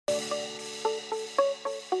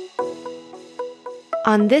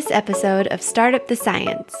On this episode of Startup the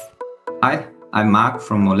Science. Hi, I'm Mark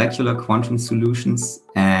from Molecular Quantum Solutions,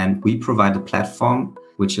 and we provide a platform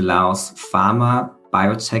which allows pharma,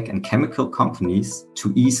 biotech, and chemical companies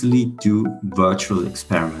to easily do virtual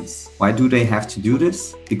experiments. Why do they have to do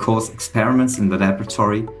this? Because experiments in the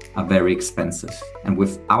laboratory are very expensive. And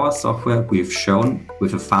with our software, we've shown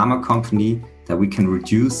with a pharma company that we can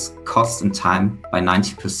reduce cost and time by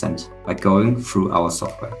 90% by going through our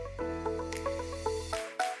software.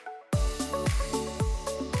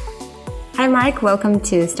 Hi, Mark. Welcome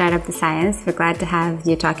to Startup the Science. We're glad to have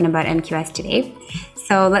you talking about MQS today.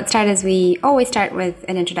 So let's start as we always start with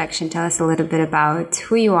an introduction. Tell us a little bit about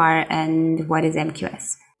who you are and what is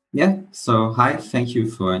MQS. Yeah, so hi, thank you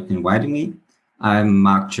for inviting me. I'm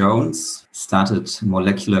Mark Jones, started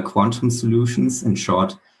Molecular Quantum Solutions, in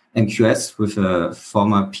short, MQS, with a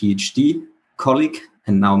former PhD colleague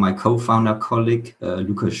and now my co-founder colleague,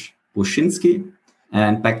 Lukasz Bruszyński.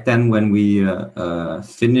 And back then, when we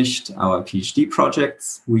finished our PhD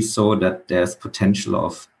projects, we saw that there's potential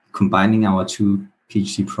of combining our two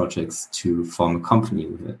PhD projects to form a company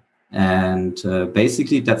with it. And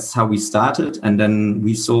basically, that's how we started. And then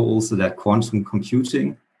we saw also that quantum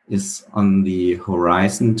computing is on the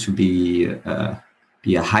horizon to be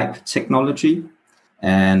a hype technology.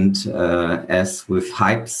 And as with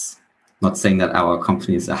hypes, not saying that our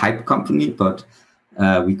company is a hype company, but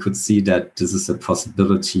we could see that this is a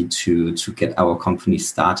possibility to get our company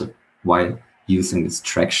started while using this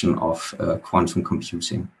traction of quantum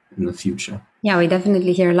computing in the future. Yeah, we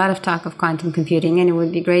definitely hear a lot of talk of quantum computing, and it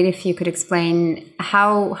would be great if you could explain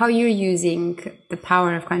how you're using the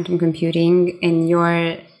power of quantum computing in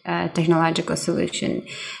your technological solution.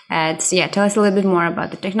 Tell us a little bit more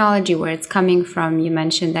about the technology, where it's coming from. You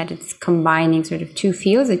mentioned that it's combining sort of two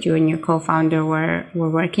fields that you and your co-founder were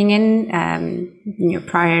working in your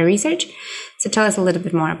prior research. So tell us a little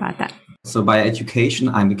bit more about that. So by education,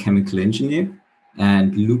 I'm a chemical engineer,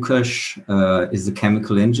 and Lukasz is a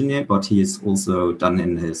chemical engineer, but he has also done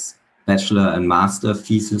in his bachelor and master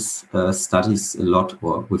thesis studies a lot,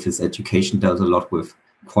 or with his education does a lot with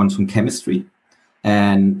quantum chemistry.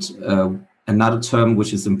 And another term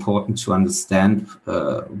which is important to understand,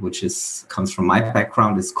 comes from my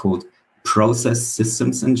background, is called process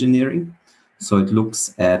systems engineering. So it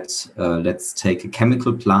looks at, let's take a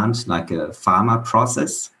chemical plant like a pharma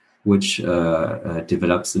process, which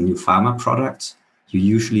develops a new pharma product. You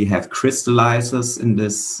usually have crystallizers in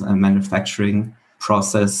this manufacturing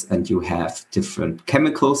process, and you have different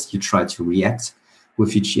chemicals. You try to react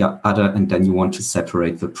with each other, and then you want to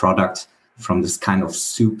separate the product from this kind of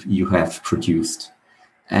soup you have produced.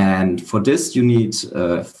 And for this, you need,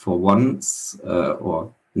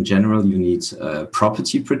 or in general, you need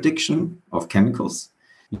property prediction of chemicals.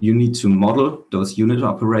 You need to model those unit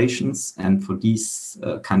operations. And for these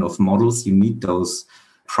kind of models, you need those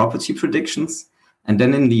property predictions. And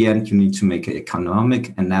then in the end, you need to make an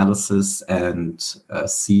economic analysis and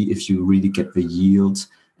see if you really get the yield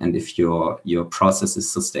and if your process is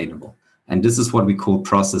sustainable. And this is what we call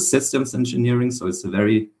process systems engineering. So it's a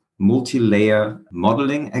very multi-layer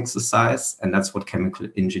modeling exercise, and that's what chemical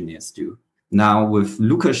engineers do. Now, with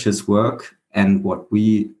Lukasz's work and what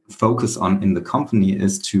we focus on in the company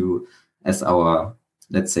is to, as our,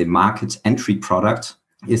 let's say, market entry product,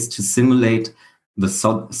 is to simulate the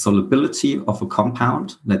solubility of a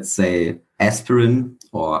compound, let's say aspirin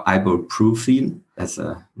or ibuprofen as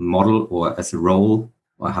a model or as a role,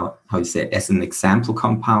 or how you say, as an example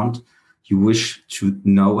compound. You wish to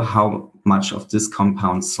know how much of this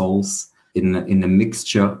compound solves in a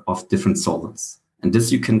mixture of different solvents. And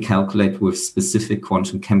this you can calculate with specific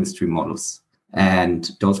quantum chemistry models. And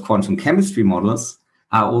those quantum chemistry models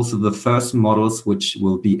are also the first models which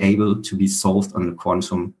will be able to be solved on a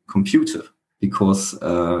quantum computer, because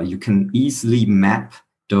you can easily map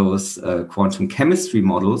those quantum chemistry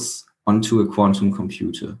models onto a quantum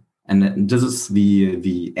computer. And this is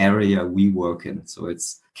the area we work in. So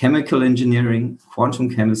it's chemical engineering, quantum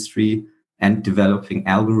chemistry, and developing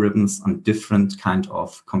algorithms on different kind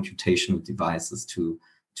of computational devices to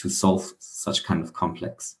solve such kind of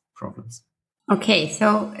complex problems. Okay,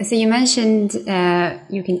 so you mentioned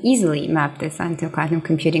you can easily map this onto quantum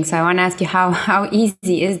computing. So I want to ask you, how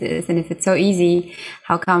easy is this? And if it's so easy,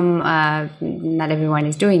 how come not everyone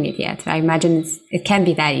is doing it yet? I imagine it can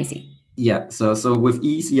be that easy. Yeah, so with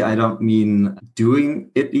easy, I don't mean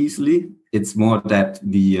doing it easily. It's more that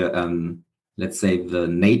the, let's say, the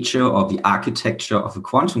nature or the architecture of a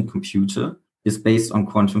quantum computer is based on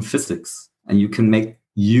quantum physics. And you can make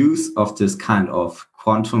use of this kind of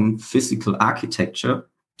quantum physical architecture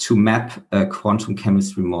to map a quantum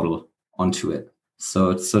chemistry model onto it.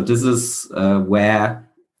 So this is where,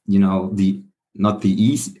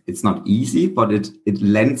 it's not easy, but it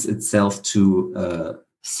lends itself to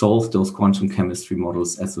solve those quantum chemistry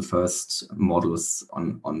models as the first models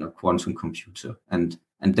on a quantum computer. And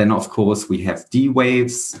then, of course, we have D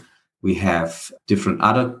waves. We have different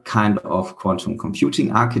other kind of quantum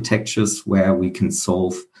computing architectures where we can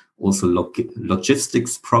solve also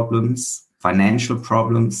logistics problems, financial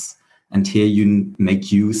problems. And here you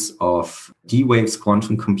make use of D waves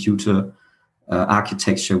quantum computer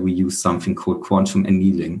architecture. We use something called quantum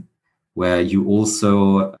annealing, where you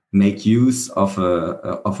also make use of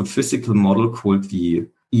a physical model called the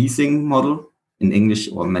Ising model in English,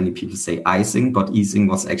 or many people say Ising, but Ising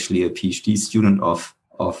was actually a PhD student of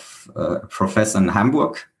a professor in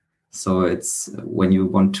Hamburg. So it's, when you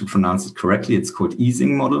want to pronounce it correctly, it's called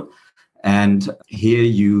Ising model. And here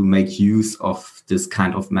you make use of this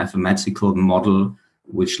kind of mathematical model,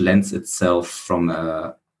 which lends itself from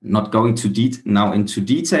not going now into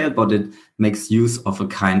detail, but it makes use of a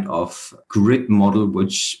kind of grid model,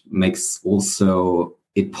 which makes also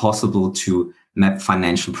it possible to map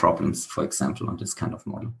financial problems, for example, on this kind of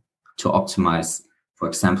model, to optimize, for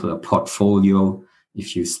example, a portfolio,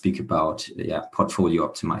 if you speak about portfolio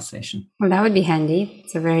optimization. Well, that would be handy.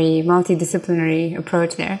 It's a very multidisciplinary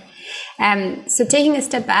approach there. So taking a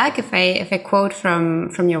step back, if I quote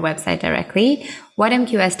from your website directly, what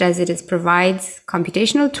MQS does is provides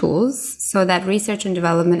computational tools so that research and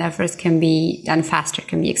development efforts can be done faster,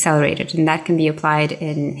 can be accelerated, and that can be applied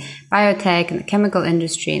in biotech, in the chemical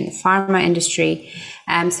industry, in the pharma industry.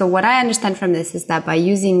 So what I understand from this is that by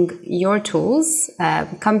using your tools,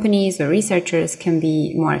 companies or researchers can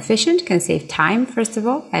be more efficient, can save time, first of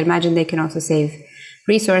all. I imagine they can also save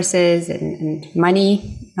resources and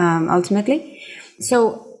money, ultimately.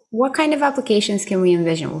 So what kind of applications can we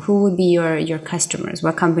envision? Who would be your customers?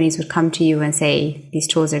 What companies would come to you and say, these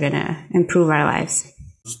tools are going to improve our lives?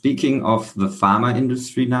 Speaking of the pharma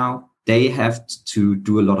industry now, they have to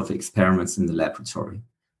do a lot of experiments in the laboratory.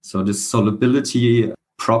 So this solubility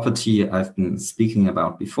property I've been speaking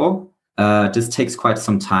about before, this takes quite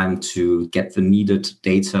some time to get the needed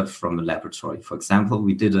data from the laboratory. For example,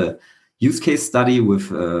 we did a use case study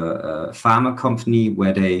with a pharma company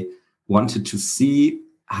where they wanted to see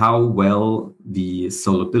how well the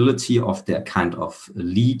solubility of their kind of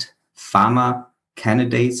lead pharma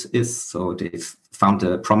candidate is. So they've found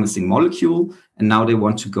a promising molecule, and now they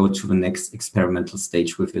want to go to the next experimental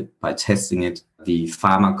stage with it by testing the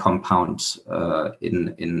pharma compound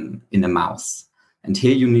in a mouse. And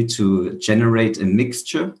here you need to generate a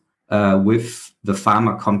mixture with the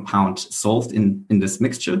pharma compound solved in this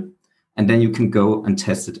mixture. And then you can go and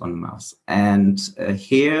test it on the mouse. And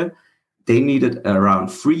here they needed around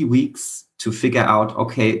 3 weeks to figure out,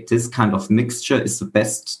 okay, this kind of mixture is the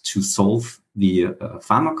best to solve the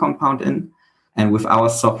pharma compound in. And with our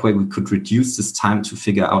software, we could reduce this time to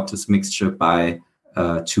figure out this mixture by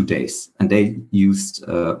 2 days. And they used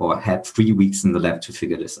or had 3 weeks in the lab to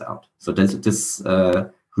figure this out. So this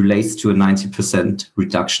relates to a 90%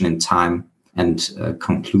 reduction in time and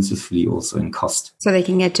conclusively also in cost. So they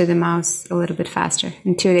can get to the mouse a little bit faster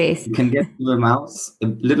in 2 days. You can get to the mouse a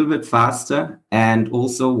little bit faster. And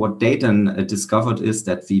also what they then discovered is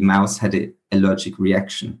that the mouse had an allergic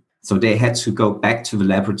reaction. So they had to go back to the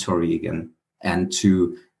laboratory again and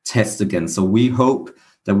to test again. So we hope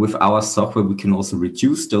that with our software, we can also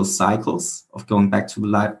reduce those cycles of going back to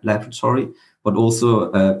the laboratory, but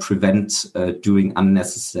also prevent doing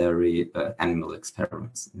unnecessary animal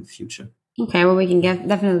experiments in the future. Okay, well, we can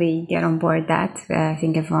definitely get on board that. I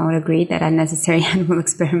think everyone would agree that unnecessary animal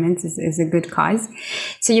experiments is a good cause.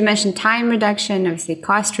 So you mentioned time reduction, obviously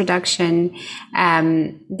cost reduction.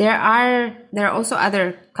 There are also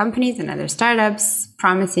other companies and other startups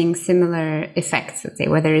promising similar effects, let's say,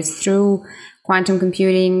 whether it's through quantum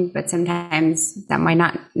computing, but sometimes that might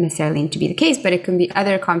not necessarily need to be the case, but it can be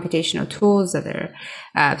other computational tools, other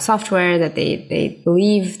software that they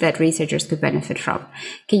believe that researchers could benefit from.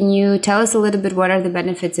 Can you tell us a little bit what are the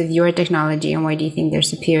benefits of your technology and why do you think they're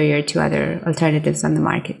superior to other alternatives on the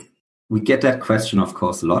market? We get that question, of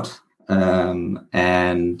course, a lot.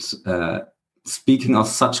 Speaking of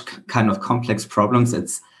such kind of complex problems,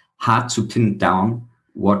 it's hard to pin down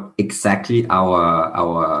what exactly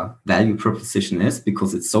our value proposition is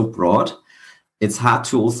because it's so broad. It's hard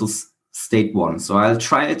to also state one. So I'll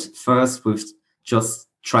try it first with just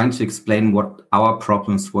trying to explain what our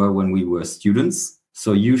problems were when we were students.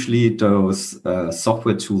 So usually those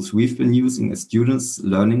software tools we've been using as students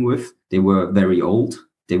learning with, they were very old.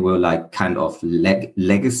 They were like kind of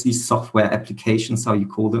legacy software applications, how you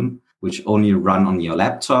call them, which only run on your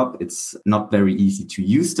laptop. It's not very easy to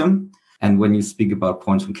use them. And when you speak about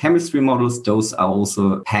quantum chemistry models, those are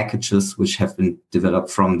also packages which have been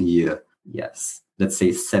developed from the, let's say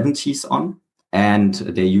 70s on. And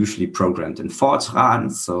they're usually programmed in Fortran,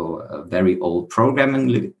 so very old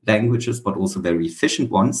programming languages, but also very efficient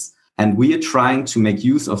ones. And we are trying to make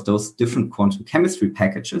use of those different quantum chemistry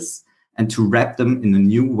packages and to wrap them in a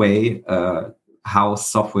new way, how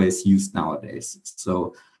software is used nowadays.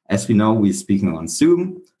 So as we know, we're speaking on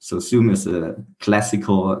Zoom. So Zoom is a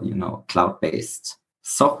classical, cloud-based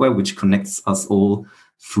software which connects us all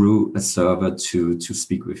through a server to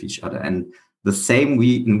speak with each other. And the same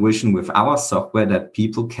we envision with our software, that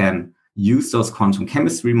people can use those quantum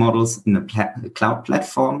chemistry models in a cloud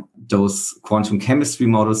platform. Those quantum chemistry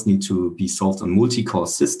models need to be solved on multi-core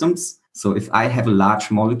systems. So if I have a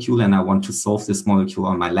large molecule and I want to solve this molecule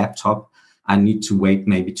on my laptop, I need to wait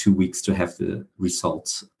maybe 2 weeks to have the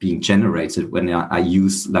results being generated when I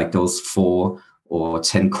use like those 4 or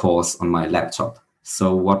 10 cores on my laptop.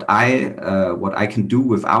 So what I can do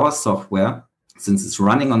with our software, since it's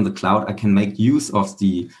running on the cloud, I can make use of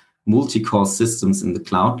the multi-core systems in the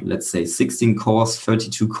cloud, let's say 16 cores,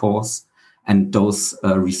 32 cores, and those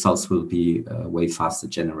results will be way faster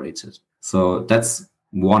generated. So that's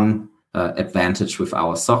one advantage with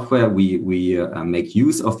our software. We make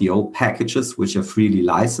use of the old packages, which are freely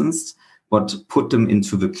licensed, but put them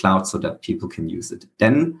into the cloud so that people can use it.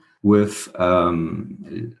 Then with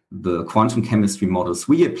the quantum chemistry models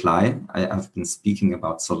we apply, I've been speaking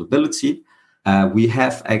about solubility. We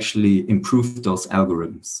have actually improved those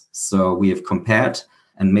algorithms. So we have compared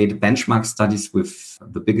and made benchmark studies with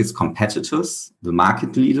the biggest competitors, the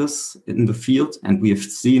market leaders in the field. And we have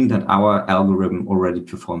seen that our algorithm already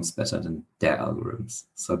performs better than their algorithms.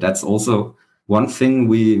 So that's also one thing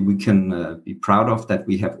we can be proud of, that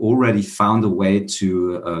we have already found a way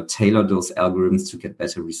to tailor those algorithms to get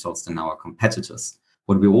better results than our competitors.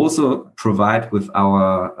 What we also provide with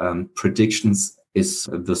our predictions is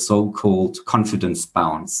the so-called confidence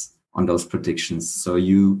bounds on those predictions. So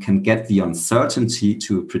you can get the uncertainty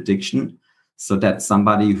to a prediction so that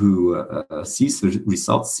somebody who sees the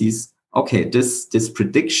results sees, okay, this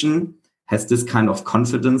prediction has this kind of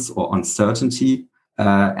confidence or uncertainty,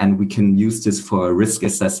 and we can use this for a risk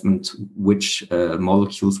assessment, which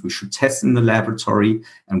molecules we should test in the laboratory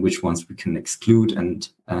and which ones we can exclude and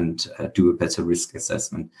do a better risk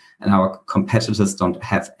assessment. And our competitors don't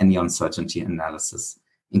have any uncertainty analysis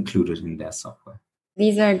included in their software.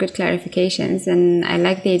 These are good clarifications. And I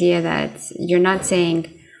like the idea that you're not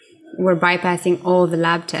saying we're bypassing all the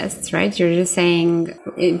lab tests, right? You're just saying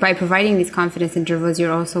by providing these confidence intervals,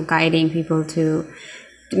 you're also guiding people to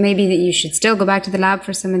maybe that you should still go back to the lab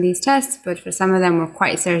for some of these tests, but for some of them, we're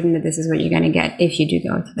quite certain that this is what you're going to get if you do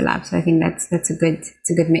go to the lab. So I think that's a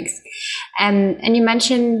good mix. And you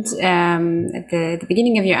mentioned at the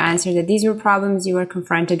beginning of your answer that these were problems you were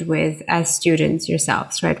confronted with as students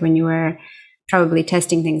yourselves, right? When you were probably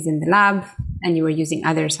testing things in the lab and you were using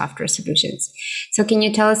other software solutions. So can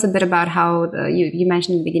you tell us a bit about how you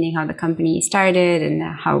mentioned in the beginning how the company started and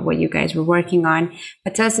what you guys were working on,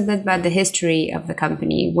 but tell us a bit about the history of the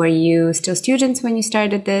company. Were you still students when you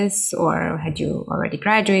started this, or had you already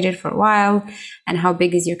graduated for a while? And how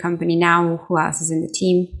big is your company now? Who else is in the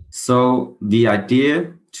team? So the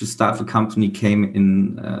idea to start the company came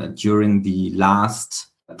in during the last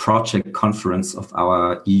project conference of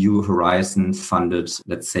our EU Horizon funded,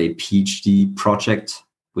 let's say, PhD project,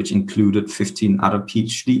 which included 15 other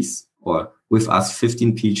PhDs, or with us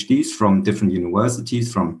 15 PhDs from different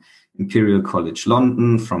universities, from Imperial College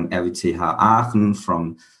London, from RWTH Aachen,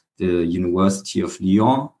 from the University of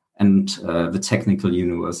Lyon, and the Technical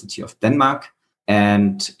University of Denmark.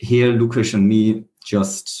 And here, Lukas and me,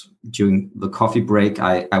 just during the coffee break,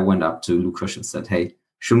 I went up to Lukas and said, hey,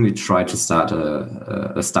 shouldn't we try to start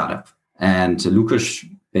a startup? And Lukas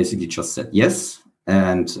basically just said yes.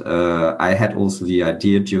 And I had also the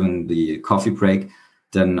idea during the coffee break,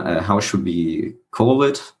 then how should we call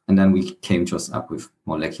it? And then we came just up with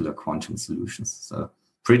molecular quantum solutions. So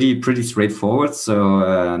pretty straightforward.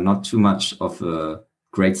 So not too much of a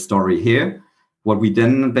great story here. What we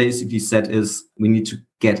then basically said is we need to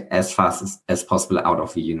get as fast as possible out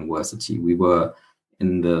of the university. We were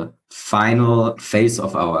in the final phase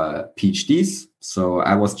of our PhDs. So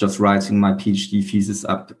I was just writing my PhD thesis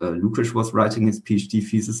up. Lukas was writing his PhD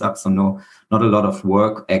thesis up. So not a lot of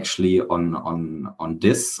work actually on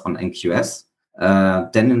this, on MQS.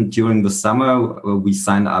 Then during the summer, we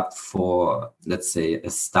signed up for, let's say, a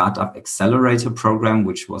startup accelerator program,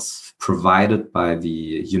 which was provided by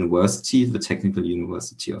the university, the Technical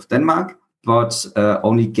University of Denmark, but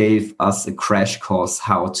only gave us a crash course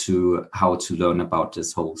how to learn about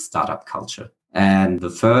this whole startup culture. And the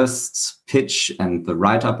first pitch and the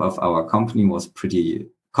write-up of our company was pretty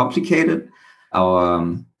complicated.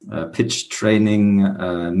 Our pitch training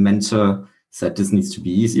mentor said, this needs to be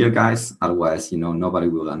easier, guys. Otherwise, nobody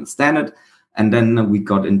will understand it. And then we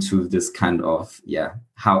got into this kind of,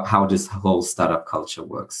 how this whole startup culture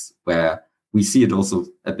works, where we see it also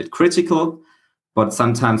a bit critical, but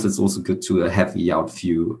sometimes it's also good to have the out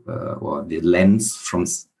view or the lens from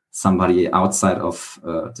somebody outside of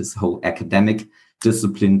this whole academic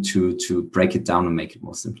discipline to break it down and make it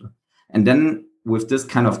more simple. And then with this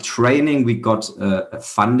kind of training, we got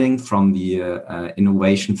funding from the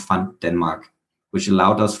Innovation Fund Denmark, which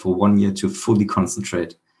allowed us for 1 year to fully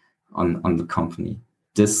concentrate on the company.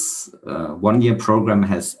 This 1 year program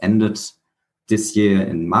has ended this year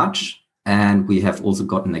in March, and we have also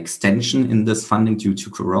got an extension in this funding due to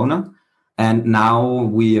Corona. And now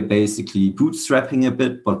we are basically bootstrapping a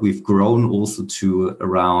bit, but we've grown also to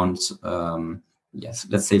around,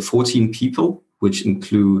 let's say 14 people, which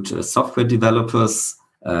include software developers,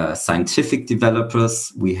 scientific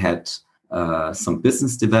developers. We had some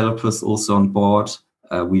business developers also on board.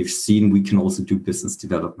 We've seen we can also do business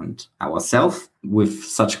development ourselves. With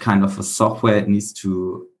such kind of a software, it needs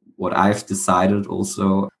to, what I've decided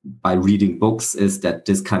also by reading books, is that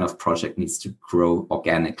this kind of project needs to grow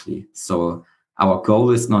organically. So our goal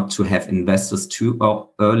is not to have investors too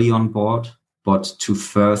early on board, but to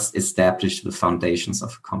first establish the foundations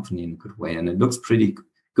of a company in a good way. And it looks pretty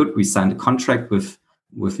good. We signed a contract with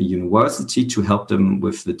a university to help them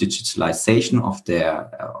with the digitalization of their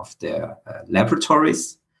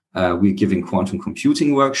laboratories. We're giving quantum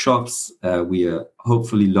computing workshops. We are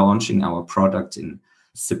hopefully launching our product in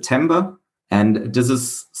September. And this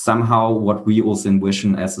is somehow what we also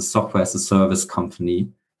envision as a software as a service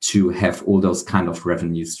company, to have all those kind of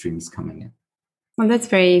revenue streams coming in. Well, that's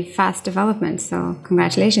very fast development. So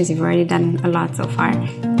congratulations, you've already done a lot so far.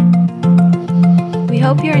 We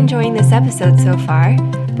hope you're enjoying this episode so far.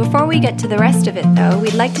 Before we get to the rest of it, though,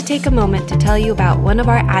 we'd like to take a moment to tell you about one of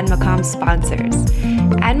our ADMACOM sponsors.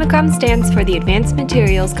 ADMACOM stands for the Advanced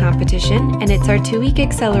Materials Competition, and it's our 2-week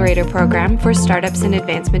accelerator program for startups in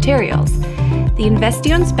advanced materials. The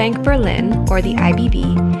Investitionsbank Berlin, or the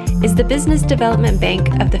IBB, is the business development bank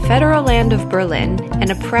of the Federal Land of Berlin and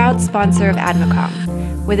a proud sponsor of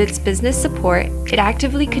ADMACOM. With its business support, it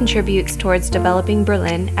actively contributes towards developing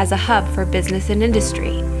Berlin as a hub for business and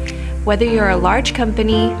industry. Whether you're a large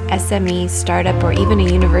company, SME, startup, or even a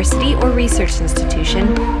university or research institution,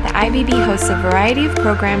 the IBB hosts a variety of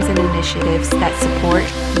programs and initiatives that support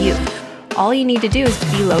you. All you need to do is to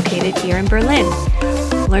be located here in Berlin.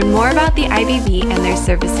 Learn more about the IBB and their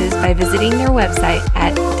services by visiting their website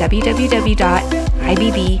at www.ibb.de.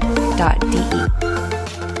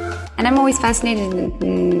 And I'm always fascinated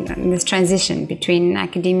in this transition between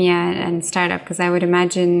academia and startup, because I would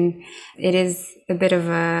imagine it is a bit of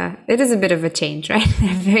a change, right?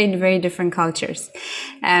 Very, very different cultures.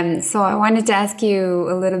 So I wanted to ask you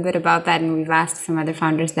a little bit about that, and we've asked some other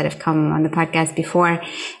founders that have come on the podcast before.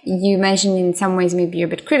 You mentioned in some ways maybe you're a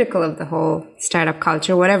bit critical of the whole startup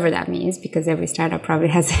culture, whatever that means, because every startup probably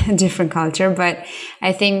has a different culture. But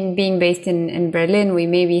I think being based in Berlin, we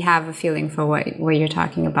maybe have a feeling for what you're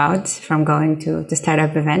talking about from going to the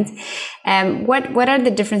startup events. What are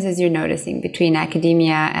the differences you're noticing between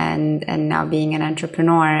academia and now being an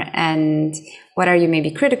entrepreneur, and what are you maybe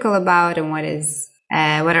critical about, and what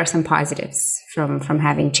are some positives from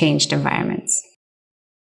having changed environments?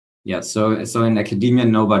 Yeah, so in academia,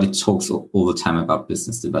 nobody talks all the time about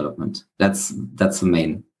business development. That's the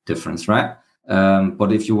main difference, right?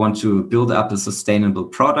 But if you want to build up a sustainable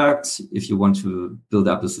product, if you want to build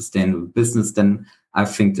up a sustainable business, then I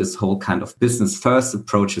think this whole kind of business first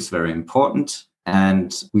approach is very important.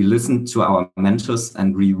 And we listen to our mentors,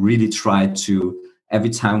 and we really try to, every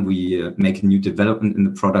time we make a new development in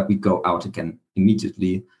the product, we go out again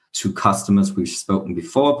immediately to customers we've spoken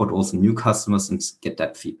before, but also new customers, and get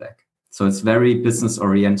that feedback. So it's very business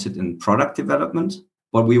oriented in product development,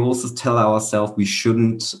 but we also tell ourselves we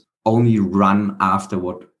shouldn't only run after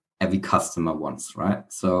what every customer wants, right?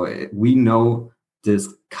 So we know this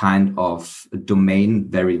kind of domain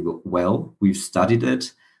very well. We've studied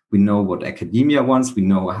it. We know what academia wants. We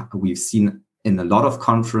know, we've seen in a lot of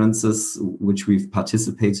conferences which we've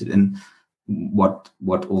participated in, what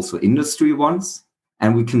also industry wants.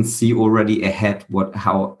 And we can see already ahead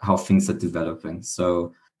how things are developing.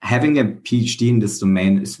 So having a PhD in this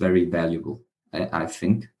domain is very valuable, I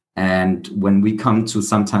think. And when we come to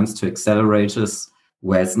sometimes to accelerators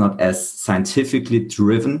where it's not as scientifically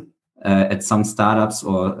driven at some startups,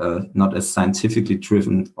 or not as scientifically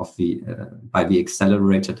driven by the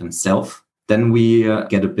accelerator themselves, then we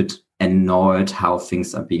get a bit annoyed how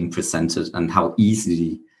things are being presented and how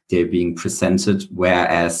easily they're being presented,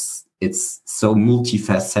 whereas it's so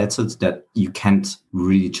multifaceted that you can't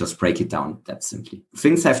really just break it down that simply.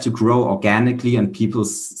 Things have to grow organically, and people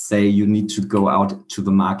say you need to go out to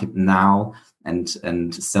the market now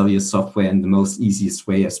and sell your software in the most easiest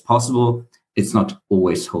way as possible. It's not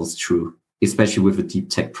always holds true, especially with a deep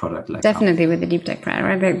tech product like that. Definitely with a deep tech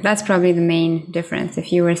product, right? That's probably the main difference.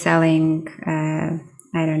 If you were selling,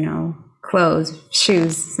 I don't know, clothes,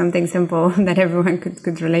 shoes, something simple that everyone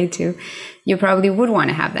could relate to, you probably would want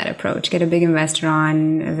to have that approach, get a big investor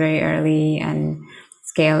on very early and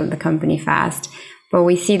scale the company fast. But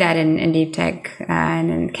we see that in deep tech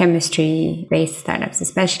and in chemistry-based startups,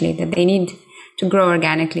 especially, that they need to grow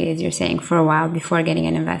organically, as you're saying, for a while before getting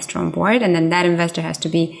an investor on board. And then that investor has to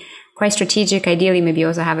be quite strategic, ideally maybe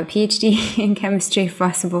also have a PhD in chemistry if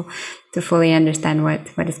possible, to fully understand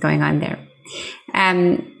what is going on there.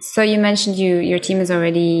 So you mentioned your team is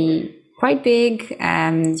already quite big.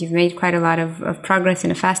 You've made quite a lot of progress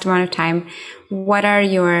in a fast amount of time. What are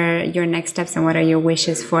your next steps and what are your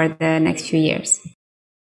wishes for the next few years?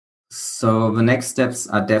 So the next steps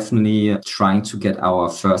are definitely trying to get our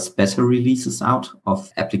first beta releases out of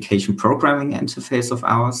application programming interface of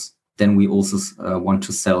ours. Then we also want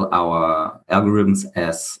to sell our algorithms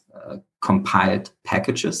as compiled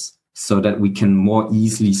packages, so that we can more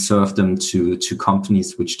easily serve them to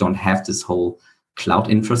companies which don't have this whole cloud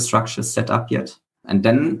infrastructure set up yet. And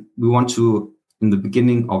then we want to, in the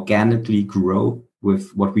beginning, organically grow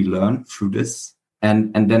with what we learn through this.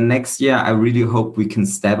 And then next year, I really hope we can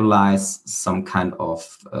stabilize some kind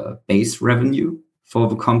of base revenue for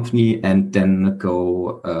the company and then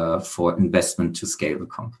go for investment to scale the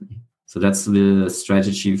company. So that's the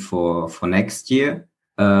strategy for next year.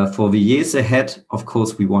 For the years ahead, of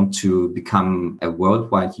course, we want to become a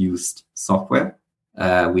worldwide used software.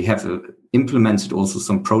 We have implemented also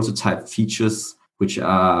some prototype features which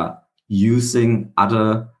are using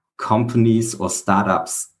other companies or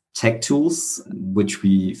startups' tech tools, which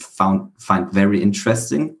we find very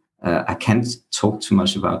interesting. I can't talk too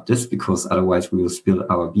much about this because otherwise we will spill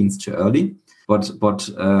our beans too early. But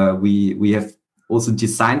we have also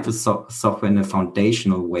designed the software in a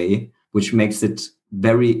foundational way, which makes it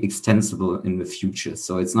very extensible in the future.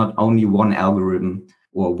 So it's not only one algorithm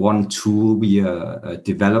or one tool we are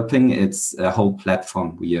developing, it's a whole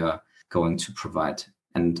platform we are going to provide.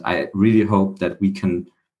 And I really hope that we can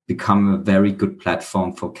become a very good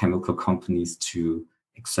platform for chemical companies to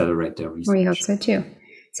accelerate their research. We hope so too.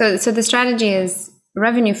 So the strategy is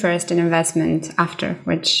revenue first and investment after,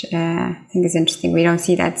 which I think is interesting. We don't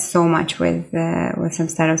see that so much with some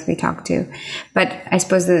startups we talk to, but I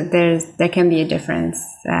suppose that there can be a difference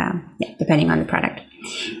depending on the product.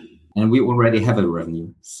 And we already have a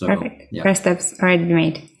revenue. So, perfect. Yeah. First steps already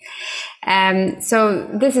made. So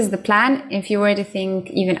this is the plan. If you were to think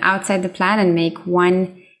even outside the plan and make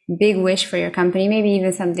one big wish for your company, maybe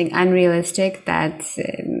even something unrealistic that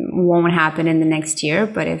won't happen in the next year,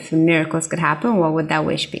 but if miracles could happen, what would that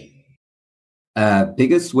wish be?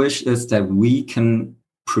 Biggest wish is that we can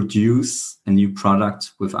produce a new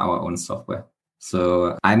product with our own software.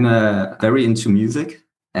 So I'm very into music,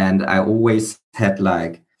 and I always had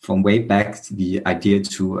from way back the idea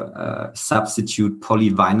to substitute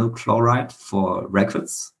polyvinyl chloride for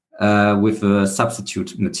records with a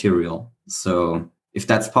substitute material. So if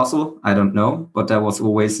that's possible, I don't know, but that was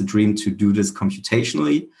always a dream to do this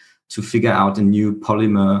computationally, to figure out a new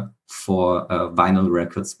polymer for vinyl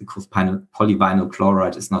records, because polyvinyl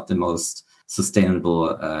chloride is not the most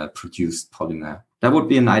sustainable produced polymer. That would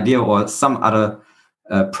be an idea, or some other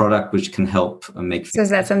product which can help make. So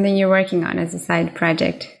is that something you're working on as a side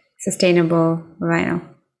project, sustainable vinyl?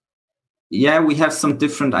 Yeah, we have some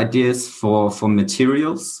different ideas for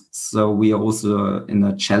materials. So we are also in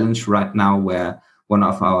a challenge right now where one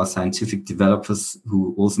of our scientific developers,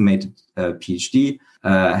 who also made a PhD,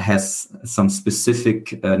 has some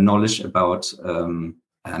specific knowledge about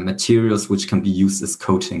materials which can be used as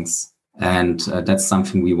coatings. And that's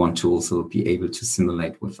something we want to also be able to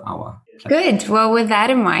simulate with our platform. Good. Well, with that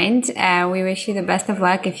in mind, we wish you the best of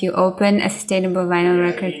luck if you open a sustainable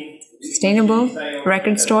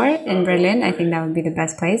record store in Berlin. I think that would be the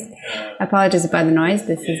best place. Apologies about the noise.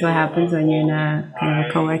 This is what happens when you're in a kind of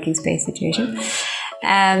a co-working space situation.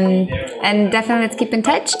 And definitely let's keep in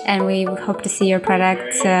touch, and we hope to see your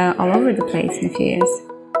product all over the place in a few years.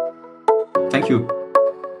 Thank you.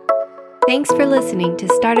 Thanks for listening to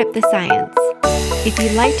Startup the Science. If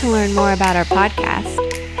you'd like to learn more about our podcast,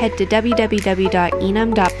 head to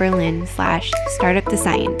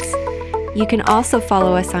www.enum.berlin/startupthescience. You can also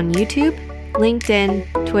follow us on YouTube, LinkedIn,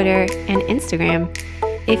 Twitter, and Instagram.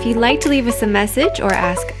 If you'd like to leave us a message or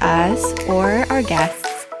ask us or our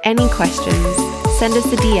guests any questions, send us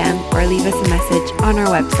a DM or leave us a message on our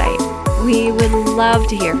website. We would love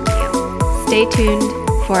to hear from you. Stay tuned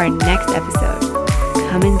for our next episode.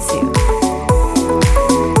 Coming soon.